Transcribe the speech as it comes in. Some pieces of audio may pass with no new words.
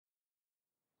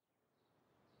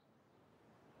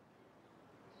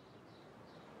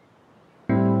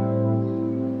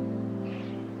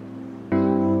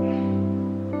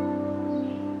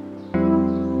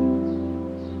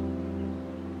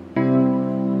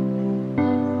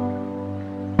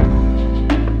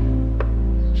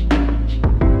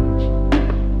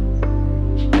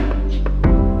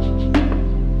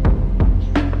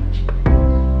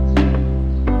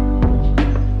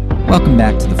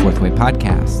back to the Fourth Way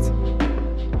Podcast.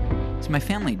 So my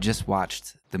family just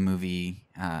watched the movie,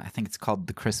 I think it's called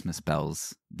The Christmas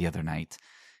Bells, the other night.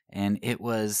 And it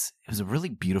was a really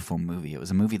beautiful movie. It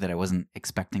was a movie that I wasn't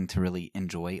expecting to really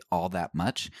enjoy all that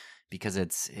much because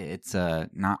it's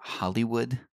not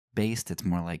Hollywood based. It's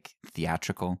more like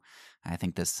theatrical. I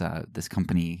think this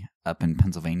company up in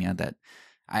Pennsylvania that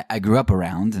I grew up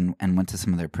around and went to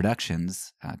some of their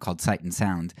productions called Sight and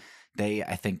Sound. They,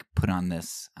 I think, put on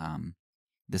this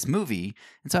movie,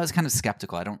 and so I was kind of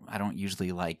skeptical. I don't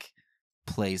usually like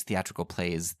theatrical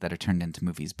plays that are turned into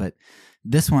movies, but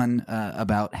this one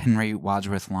about Henry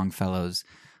Wadsworth Longfellow's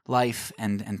life,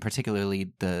 and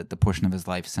particularly the portion of his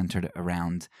life centered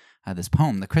around this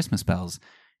poem, "The Christmas Bells."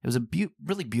 It was a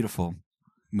really beautiful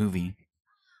movie.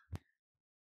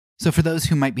 So for those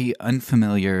who might be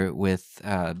unfamiliar with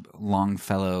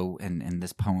Longfellow and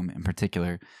this poem in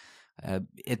particular,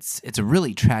 it's a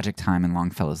really tragic time in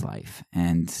Longfellow's life,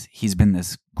 and he's been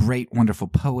this great, wonderful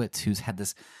poet who's had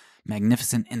this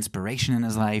magnificent inspiration in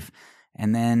his life,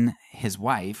 and then his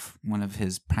wife, one of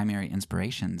his primary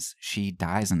inspirations, she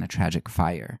dies in a tragic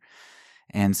fire,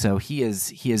 and so he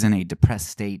is in a depressed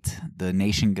state. The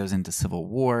nation goes into civil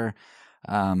war.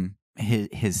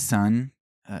 His son,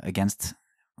 against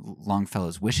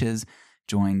Longfellow's wishes,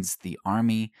 joins the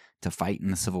army to fight in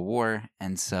the Civil War,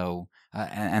 and so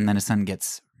and then his son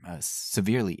gets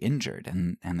severely injured,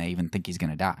 and they even think he's going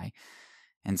to die,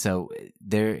 and so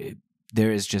there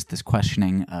is just this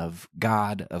questioning of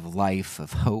God, of life,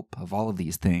 of hope, of all of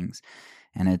these things,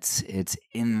 and it's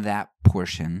in that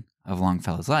portion of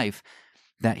Longfellow's life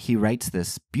that he writes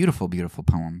this beautiful, beautiful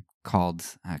poem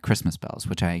called Christmas Bells,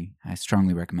 which I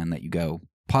strongly recommend that you go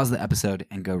pause the episode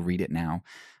and go read it now,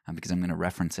 because I'm going to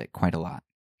reference it quite a lot.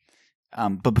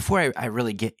 But before I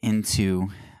really get into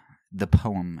the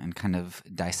poem and kind of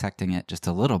dissecting it just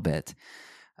a little bit,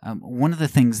 one of the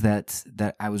things that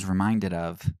I was reminded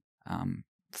of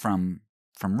from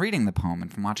reading the poem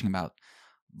and from watching about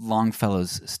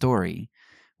Longfellow's story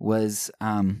was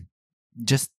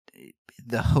just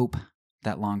the hope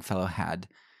that Longfellow had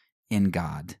in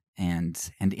God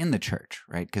and in the church,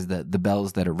 right? Because the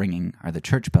bells that are ringing are the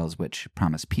church bells, which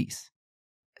promise peace.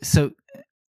 So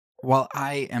while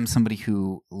I am somebody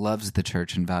who loves the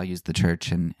church and values the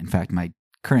church, and in fact, my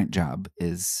current job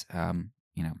is,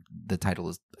 the title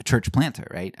is a church planter,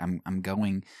 right? I'm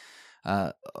going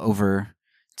over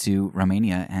to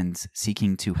Romania and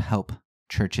seeking to help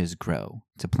churches grow,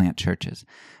 to plant churches.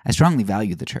 I strongly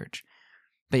value the church.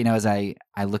 But, as I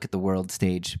look at the world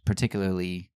stage,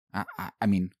 particularly,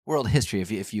 world history,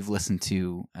 if you've listened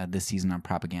to this season on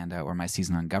propaganda or my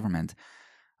season on government,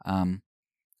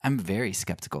 I'm very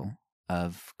skeptical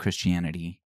of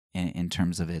Christianity in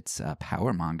terms of its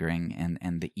power mongering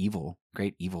and the evil,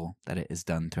 great evil that it has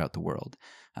done throughout the world.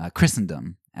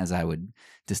 Christendom, as I would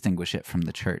distinguish it from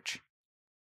the church.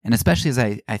 And especially as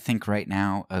I think right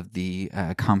now of the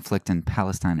conflict in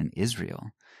Palestine and Israel,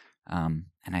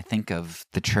 and I think of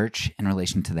the church in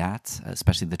relation to that,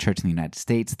 especially the church in the United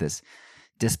States, this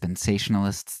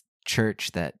dispensationalist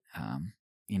church that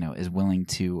is willing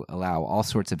to allow all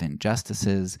sorts of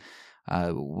injustices,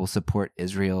 will support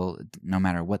Israel no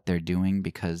matter what they're doing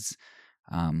because,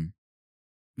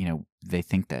 they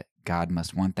think that God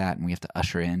must want that and we have to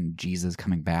usher in Jesus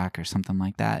coming back or something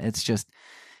like that. It's just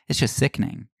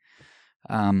sickening.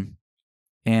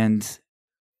 And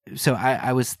so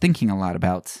I was thinking a lot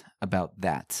about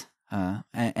that.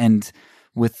 And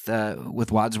with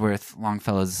Wadsworth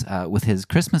Longfellow's, with his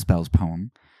Christmas Bells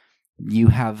poem, you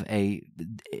have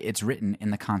it's written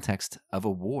in the context of a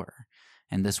war,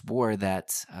 and this war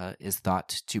that is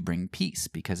thought to bring peace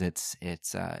because it's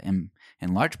in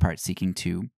large part seeking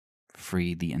to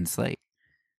free the enslaved.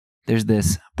 There's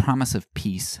this promise of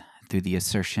peace through the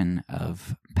assertion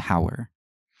of power.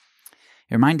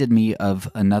 It reminded me of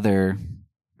another,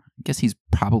 I guess he's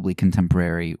probably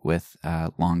contemporary with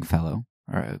Longfellow,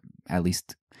 or at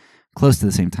least close to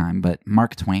the same time, but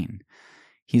Mark Twain.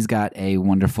 He's got a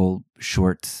wonderful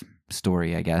short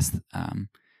story, I guess,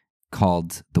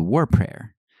 called The War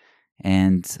Prayer.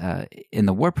 And in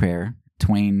The War Prayer,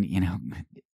 Twain,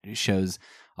 shows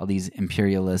all these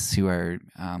imperialists who are,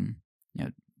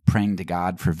 praying to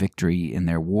God for victory in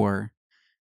their war.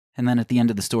 And then at the end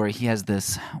of the story, he has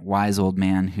this wise old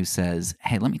man who says,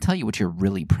 "Hey, let me tell you what you're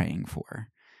really praying for."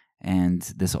 And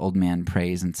this old man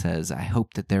prays and says, "I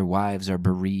hope that their wives are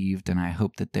bereaved, and I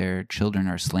hope that their children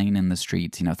are slain in the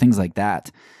streets," things like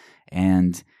that.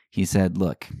 And he said,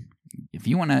 "Look, if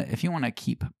you wanna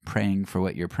keep praying for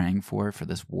what you're praying for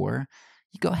this war,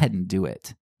 you go ahead and do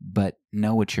it, but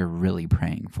know what you're really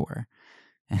praying for."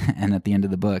 And at the end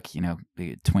of the book,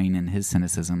 Twain in his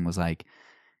cynicism was like,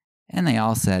 and they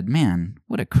all said, "Man,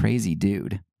 what a crazy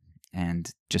dude," and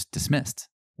just dismissed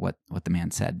what the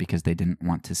man said because they didn't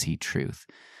want to see truth.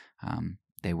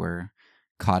 They were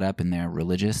caught up in their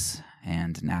religious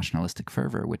and nationalistic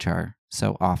fervor, which are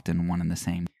so often one and the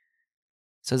same.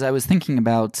 So as I was thinking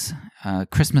about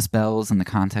Christmas bells in the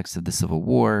context of the Civil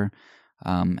War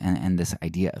and this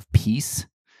idea of peace,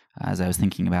 as I was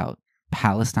thinking about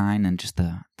Palestine and just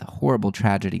the horrible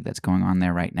tragedy that's going on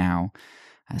there right now,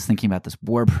 I was thinking about this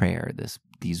war prayer,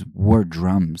 these war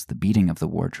drums, the beating of the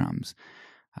war drums,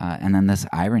 and then this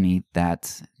irony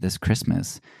that this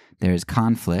Christmas there's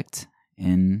conflict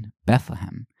in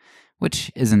Bethlehem,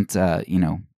 which isn't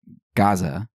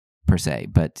Gaza per se,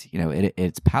 but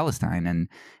it's Palestine, and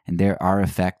there are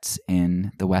effects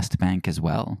in the West Bank as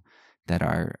well that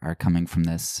are coming from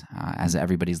this. As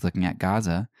everybody's looking at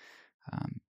Gaza,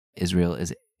 Israel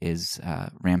is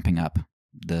ramping up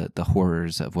the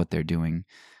horrors of what they're doing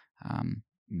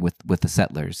with the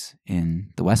settlers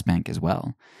in the West Bank as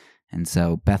well. And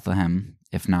so Bethlehem,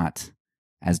 if not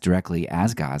as directly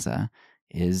as Gaza,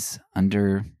 is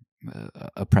under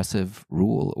oppressive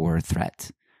rule or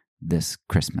threat this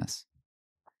Christmas.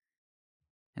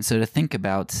 And so to think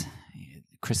about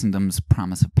Christendom's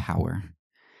promise of power,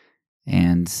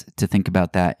 and to think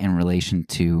about that in relation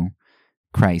to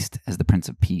Christ as the Prince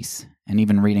of Peace, and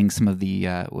even reading some of the,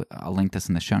 I'll link this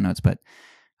in the show notes, but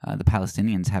the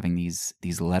Palestinians having these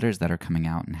letters that are coming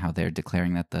out and how they're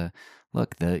declaring that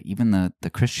even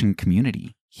the Christian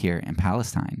community here in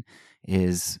Palestine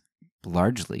is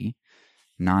largely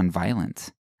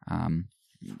nonviolent.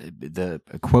 A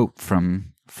quote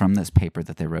from this paper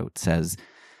that they wrote says,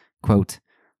 quote,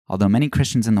 "Although many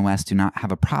Christians in the West do not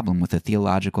have a problem with the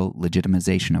theological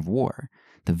legitimization of war,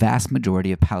 the vast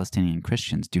majority of Palestinian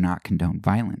Christians do not condone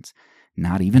violence,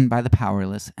 not even by the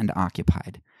powerless and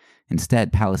occupied.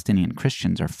 Instead, Palestinian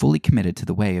Christians are fully committed to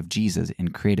the way of Jesus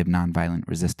in creative nonviolent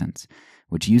resistance,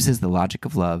 which uses the logic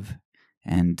of love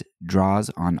and draws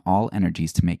on all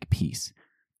energies to make peace.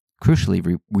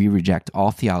 Crucially, we reject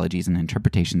all theologies and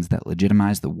interpretations that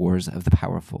legitimize the wars of the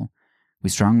powerful. We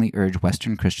strongly urge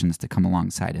Western Christians to come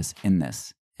alongside us in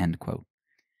this," end quote.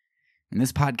 And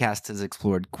this podcast has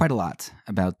explored quite a lot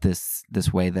about this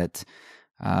way that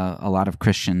a lot of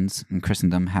Christians in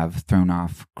Christendom have thrown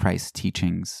off Christ's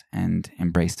teachings and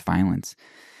embraced violence,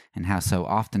 and how so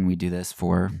often we do this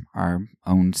for our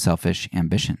own selfish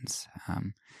ambitions.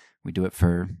 We do it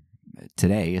for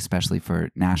today, especially for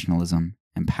nationalism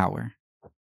and power.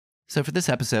 So for this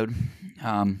episode,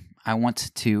 I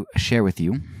want to share with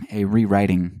you a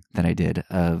rewriting that I did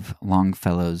of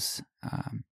Longfellow's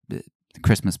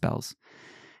Christmas bells.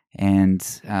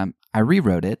 And I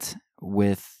rewrote it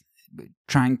with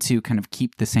trying to kind of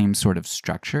keep the same sort of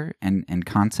structure and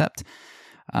concept,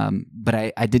 but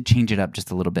I did change it up just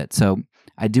a little bit. So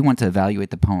I do want to evaluate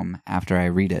the poem after I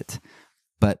read it.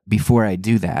 But before I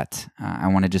do that, I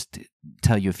want to just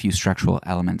tell you a few structural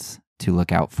elements to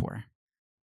look out for.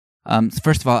 So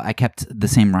first of all, I kept the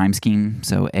same rhyme scheme.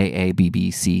 So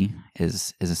AABBC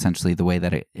is essentially the way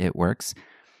that it works.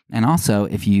 And also,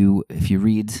 if you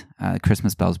read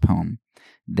Christmas Bells poem,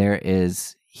 there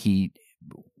is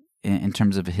in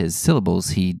terms of his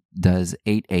syllables, he does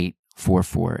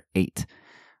 8-8-4-4-8.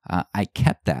 I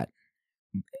kept that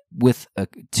with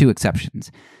two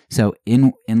exceptions. So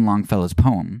in Longfellow's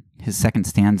poem, his second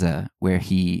stanza, where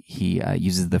he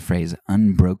uses the phrase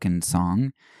 "unbroken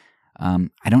song,"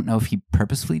 I don't know if he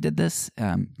purposefully did this.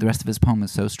 The rest of his poem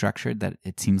is so structured that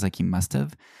it seems like he must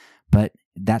have, but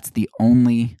that's the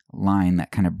only line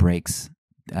that kind of breaks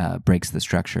the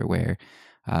structure, where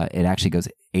it actually goes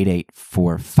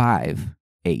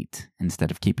 8-8-4-5-8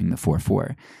 instead of keeping the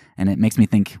 4-4. And it makes me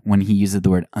think, when he uses the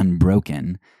word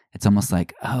 "unbroken," it's almost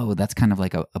like, oh, that's kind of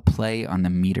like a play on the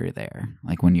meter there.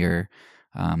 Like when you're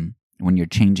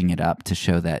changing it up to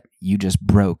show that you just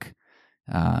broke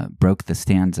the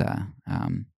stanza,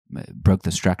 broke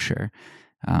the structure,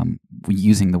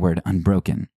 using the word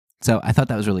 "unbroken." So I thought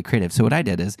that was really creative. So what I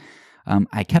did is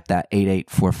I kept that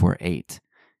 8-8-4-4-8,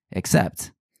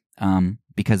 except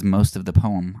because most of the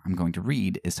poem I'm going to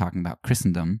read is talking about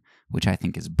Christendom, which I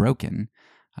think is broken.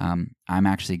 I'm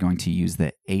actually going to use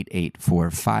the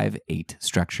 8-8-4-5-8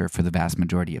 structure for the vast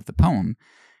majority of the poem,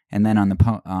 and then on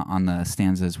the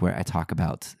stanzas where I talk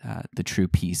about the true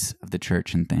peace of the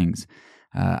church and things,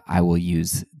 I will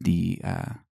use the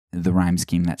rhyme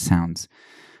scheme that sounds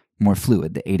more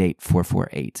fluid, the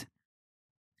 8-8-4-4-8.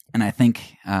 And I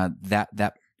think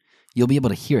that you'll be able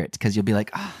to hear it, because you'll be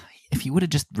like, if you would have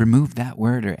just removed that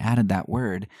word or added that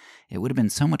word, it would have been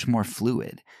so much more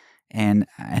fluid. And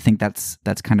I think that's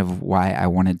kind of why I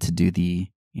wanted to do the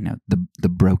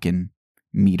broken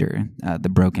meter, the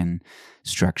broken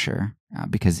structure,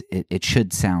 because it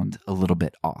should sound a little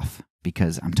bit off,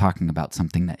 because I'm talking about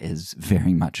something that is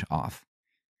very much off.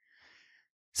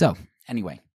 So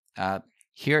anyway,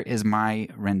 here is my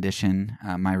rendition,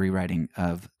 my rewriting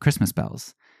of Christmas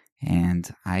bells,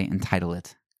 and I entitle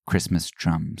it Christmas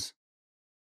Drums.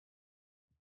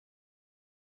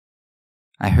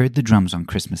 I heard the drums on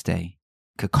Christmas Day,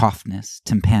 cacoph'nous,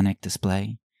 tympanic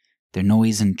display, their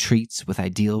noise entreats with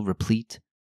ideal replete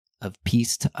of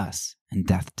peace to us and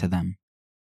death to them.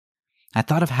 I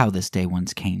thought of how this day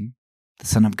once came, the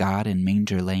Son of God in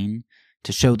manger lain,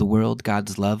 to show the world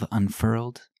God's love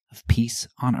unfurled, of peace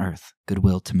on earth,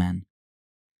 goodwill to men.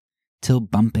 Till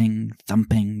bumping,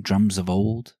 thumping drums of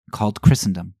old called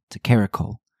Christendom to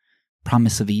caracole,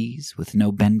 promise of ease with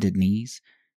no bended knees,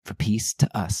 for peace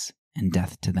to us and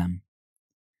death to them.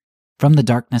 From the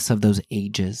darkness of those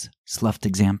ages, sluffed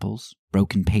examples,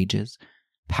 broken pages,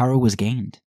 Pow'r was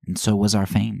gained, and so was our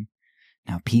fame.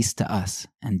 Now peace to us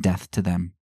and death to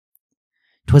them.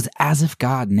 'Twas as if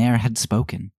God ne'er had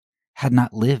spoken, had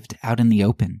not lived out in the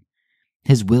open,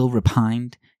 his will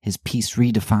repined, his peace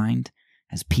redefined,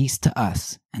 as peace to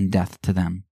us and death to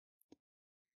them.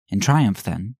 In triumph,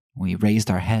 then, we raised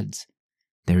our heads.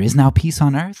 There is now peace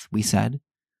on earth, we said,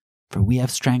 for we have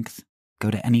strength,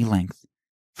 go to any length,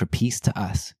 for peace to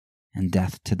us and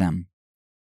death to them.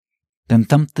 Then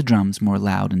thumped the drums more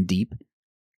loud and deep.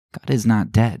 God is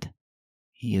not dead,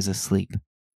 he is asleep.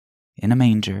 In a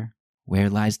manger, where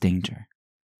lies danger,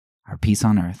 our peace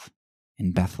on earth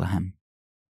in Bethlehem.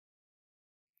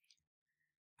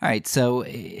 All right, so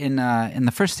in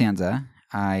the first stanza,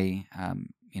 I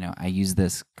use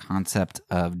this concept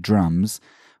of drums,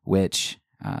 which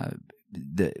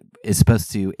is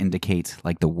supposed to indicate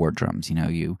like the war drums.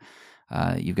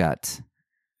 You've got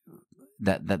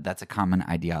that's a common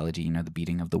ideology. The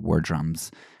beating of the war drums,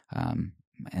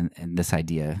 and this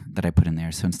idea that I put in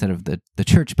there. So instead of the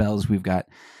church bells, we've got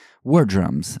war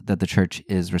drums that the church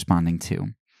is responding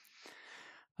to.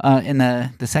 In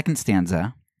the second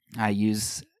stanza, I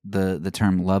use the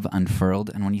term love unfurled,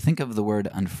 and when you think of the word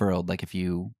unfurled, like if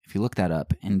you look that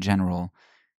up in general,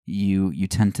 you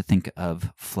tend to think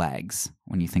of flags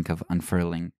when you think of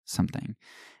unfurling something.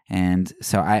 And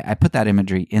so I put that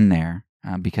imagery in there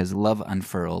because love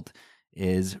unfurled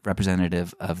is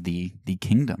representative of the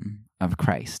kingdom of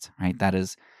Christ, right? That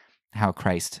is how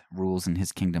Christ rules in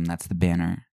his kingdom. That's the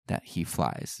banner that he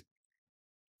flies.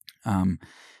 And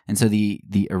so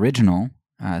the original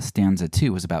stanza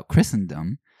 2 was about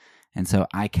Christendom, and so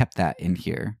I kept that in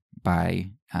here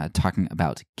by talking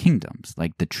about kingdoms,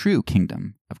 like the true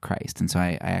kingdom of Christ. And so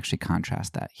I actually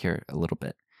contrast that here a little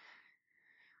bit.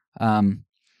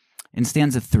 In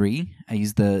stanza 3, I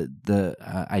use the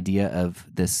idea of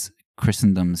this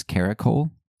Christendom's caracole,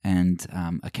 and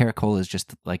a caracole is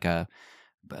just like a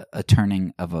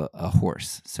turning of a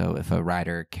horse. So if a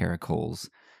rider caracoles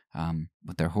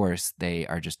with their horse, they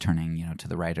are just turning, to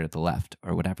the right or the left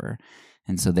or whatever.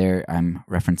 And so there, I'm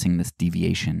referencing this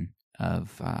deviation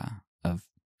of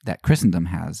that Christendom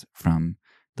has from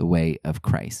the way of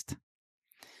Christ.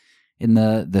 In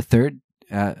the third,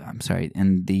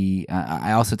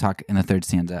 I also talk in the third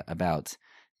stanza about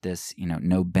this,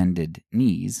 no bended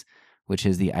knees, which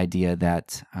is the idea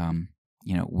that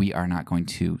we are not going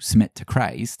to submit to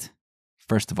Christ,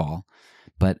 first of all,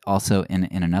 but also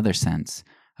in another sense.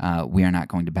 We are not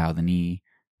going to bow the knee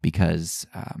because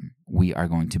we are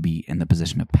going to be in the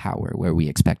position of power where we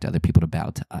expect other people to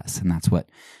bow to us. And that's what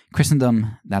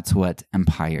Christendom, that's what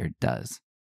empire does.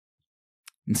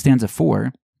 In stanza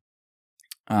 4,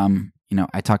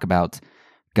 I talk about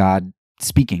God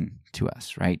speaking to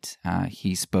us, right?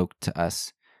 He spoke to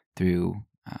us through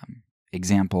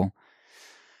example,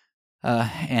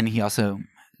 and he also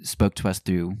spoke to us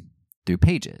through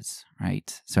paiges,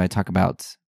 right? So I talk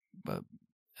about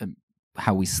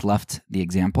how we sloughed the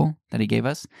example that he gave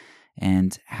us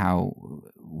and how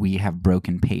we have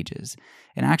broken paiges.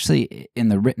 And actually, in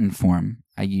the written form,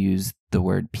 I use the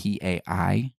word paiges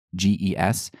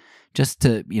just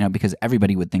to, because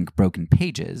everybody would think broken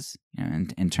pages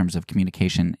in terms of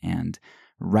communication and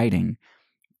writing.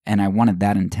 And I wanted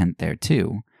that intent there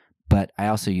too. But I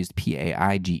also used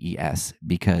paiges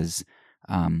because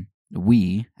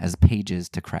we, as pages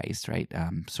to Christ, right,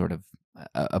 sort of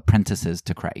apprentices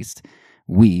to Christ,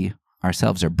 we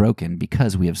ourselves are broken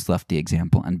because we have sloughed the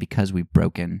example and because we've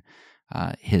broken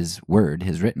his word,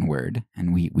 his written word,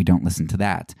 and we don't listen to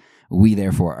that. We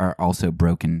therefore are also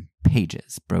broken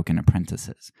pages, broken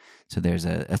apprentices. So there's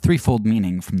a threefold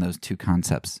meaning from those two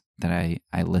concepts that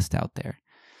I list out there.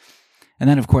 And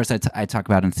then, of course, I talk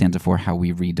about in stanza 4 how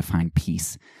we redefine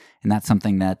peace. And that's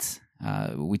something that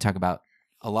we talk about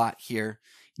a lot here.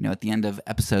 At the end of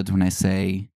episodes when I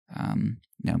say, I'm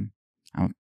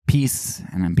peace,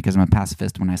 and because I'm a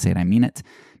pacifist, when I say it, I mean it.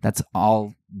 That's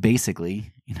all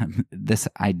basically, this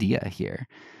idea here,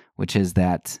 which is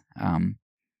that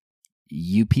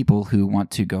you people who want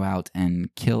to go out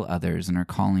and kill others and are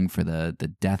calling for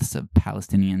the deaths of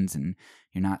Palestinians, and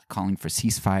you're not calling for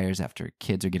ceasefires after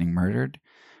kids are getting murdered,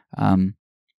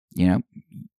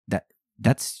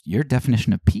 that's your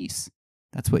definition of peace.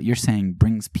 That's what you're saying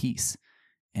brings peace.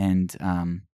 And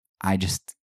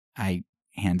I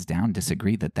hands down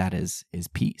disagree that is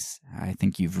peace. I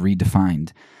think you've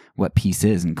redefined what peace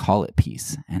is and call it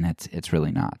peace, and it's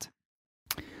really not.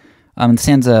 In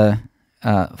stanza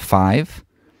 5,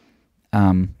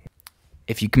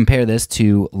 if you compare this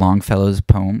to Longfellow's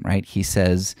poem, right, he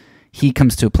says, he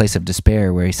comes to a place of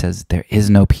despair where he says, there is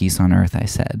no peace on earth, I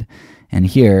said. And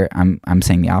here, I'm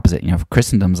saying the opposite.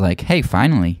 Christendom's like, hey,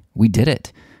 finally, we did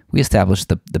it. We established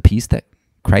the peace that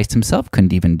Christ himself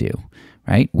couldn't even do,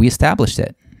 right? We established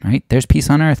it, right? There's peace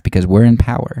on earth because we're in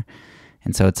power.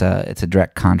 And so it's a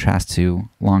direct contrast to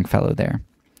Longfellow there.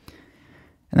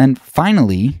 And then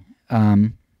finally,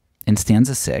 in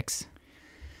stanza 6,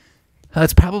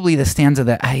 it's probably the stanza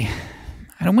that I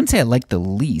wouldn't say I like the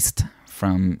least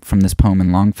from this poem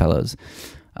in Longfellow's.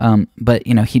 But,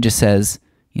 he just says,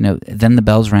 then the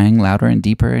bells rang louder and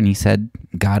deeper, and he said,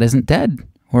 God isn't dead,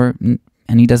 and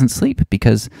he doesn't sleep,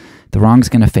 because the wrong's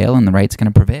going to fail and the right's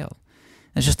going to prevail.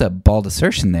 It's just a bald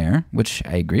assertion there, which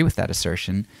I agree with that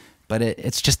assertion, but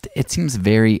it seems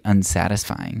very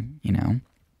unsatisfying,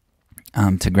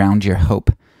 to ground your hope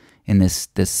in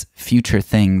this future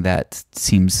thing that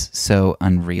seems so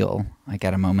unreal, like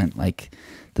at a moment like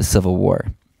the Civil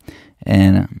War.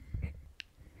 And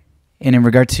in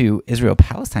regard to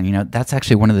Israel-Palestine, that's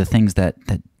actually one of the things that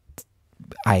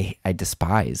I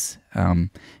despise,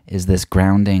 is this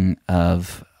grounding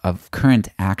of current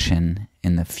action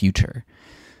in the future.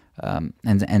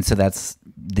 And so that's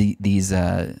these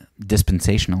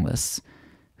dispensationalists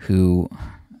who,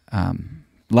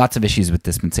 lots of issues with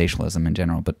dispensationalism in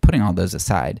general, but putting all those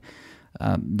aside,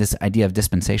 this idea of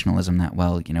dispensationalism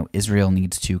that, Israel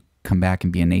needs to come back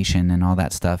and be a nation and all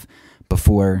that stuff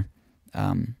before,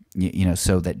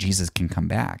 so that Jesus can come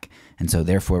back. And so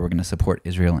therefore we're going to support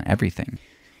Israel in everything.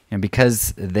 And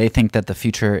because they think that the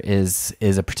future is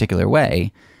a particular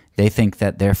way, they think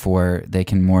that therefore they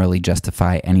can morally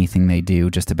justify anything they do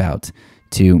just about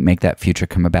to make that future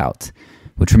come about.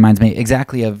 Which reminds me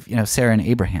exactly of, Sarah and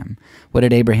Abraham. What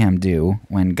did Abraham do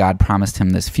when God promised him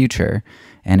this future?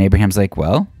 And Abraham's like,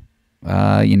 well,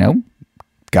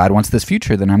 God wants this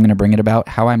future, then I'm going to bring it about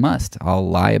how I must. I'll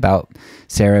lie about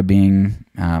Sarah being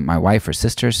my wife or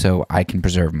sister so I can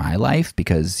preserve my life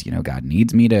because, God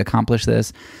needs me to accomplish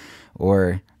this.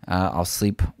 Or I'll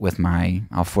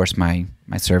force my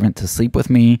servant to sleep with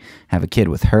me, have a kid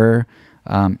with her.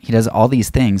 He does all these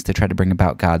things to try to bring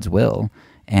about God's will,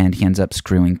 and he ends up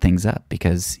screwing things up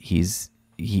because he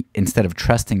instead of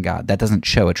trusting God, that doesn't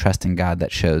show a trust in God,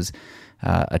 that shows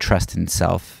a trust in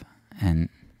self and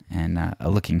a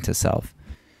looking to self.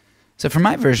 So for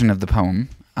my version of the poem,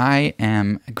 I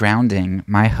am grounding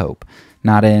my hope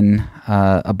not in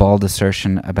a bald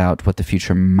assertion about what the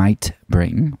future might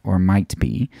bring or might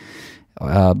be,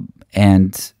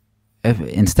 and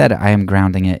instead I am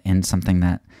grounding it in something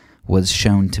that was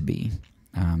shown to be,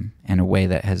 in a way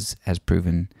that has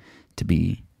proven to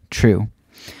be true.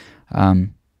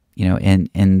 In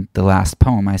the last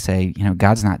poem I say,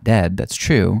 God's not dead, that's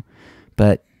true,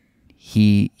 but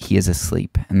he is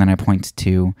asleep. And then I point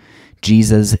to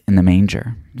Jesus in the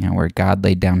manger, where God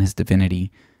laid down his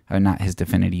divinity, or not his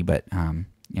divinity, but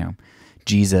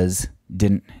Jesus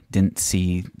didn't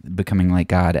see becoming like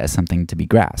God as something to be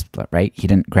grasped, right? He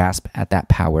didn't grasp at that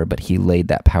power, but he laid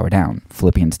that power down.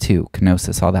 Philippians 2,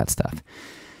 kenosis, all that stuff.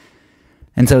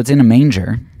 And so it's in a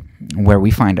manger where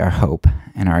we find our hope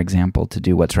and our example to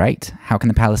do what's right. How can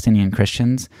the Palestinian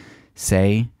Christians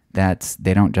say that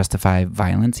they don't justify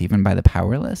violence even by the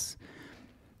powerless?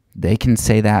 They can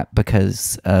say that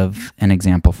because of an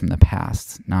example from the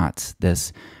past, not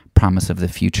this promise of the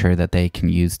future that they can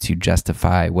use to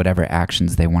justify whatever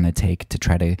actions they want to take to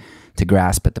try to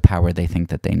grasp at the power they think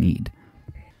that they need.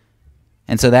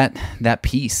 And so that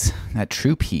peace, that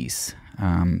true peace,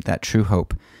 that true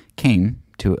hope came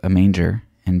to a manger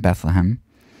in Bethlehem,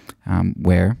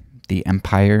 where the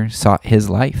empire sought his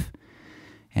life.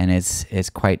 And it's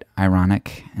quite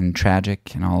ironic and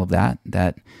tragic and all of that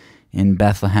in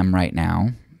Bethlehem right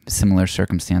now, similar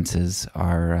circumstances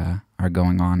are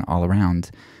going on all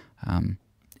around,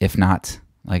 if not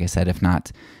like I said, if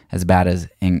not as bad as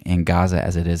in Gaza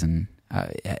as it is in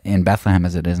Bethlehem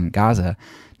as it is in Gaza,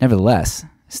 nevertheless,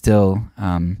 still,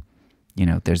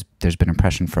 there's been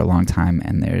oppression for a long time,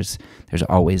 and there's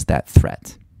always that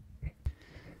threat.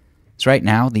 So right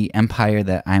now, the empire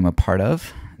that I'm a part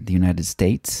of, the United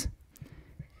States,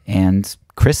 and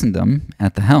Christendom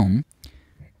at the helm,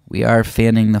 we are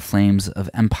fanning the flames of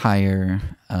empire,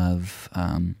 of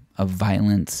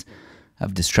violence,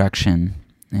 of destruction,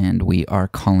 and we are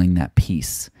calling that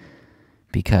peace,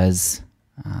 because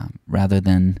rather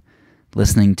than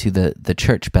listening to the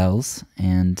church bells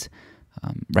and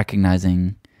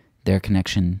recognizing their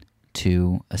connection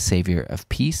to a Savior of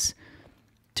peace,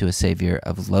 to a Savior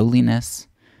of lowliness,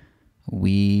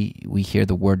 we hear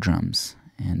the war drums,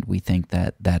 and we think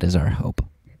that that is our hope.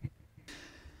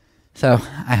 So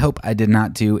I hope I did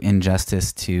not do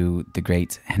injustice to the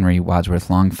great Henry Wadsworth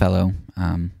Longfellow.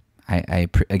 I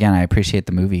appreciate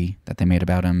the movie that they made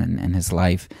about him and his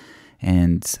life,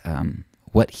 and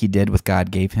what he did with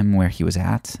God gave him where he was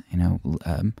at,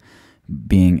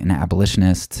 being an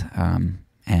abolitionist,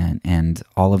 and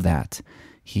all of that.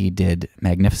 He did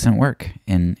magnificent work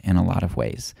in a lot of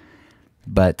ways.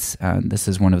 But this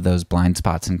is one of those blind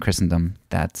spots in Christendom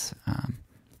that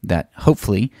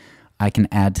hopefully I can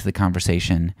add to the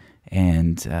conversation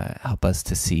and help us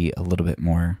to see a little bit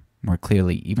more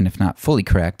clearly, even if not fully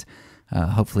correct.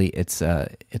 Hopefully it's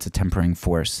a tempering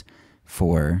force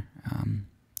for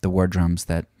the war drums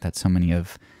that so many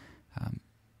of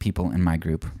people in my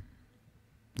group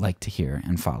like to hear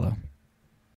and follow.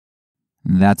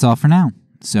 That's all for now.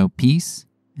 So peace,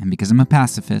 and because I'm a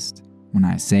pacifist, when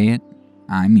I say it,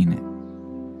 I mean it.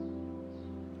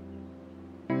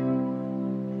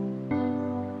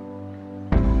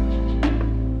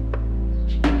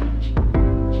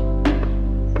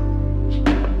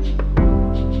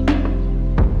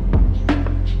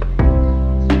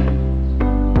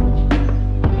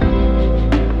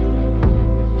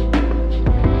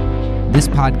 This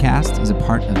podcast is a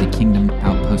part of the Kingdom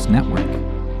Outpost Network.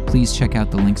 Please check out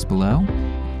the links below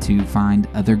to find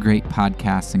other great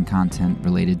podcasts and content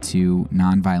related to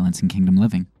nonviolence and kingdom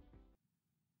living.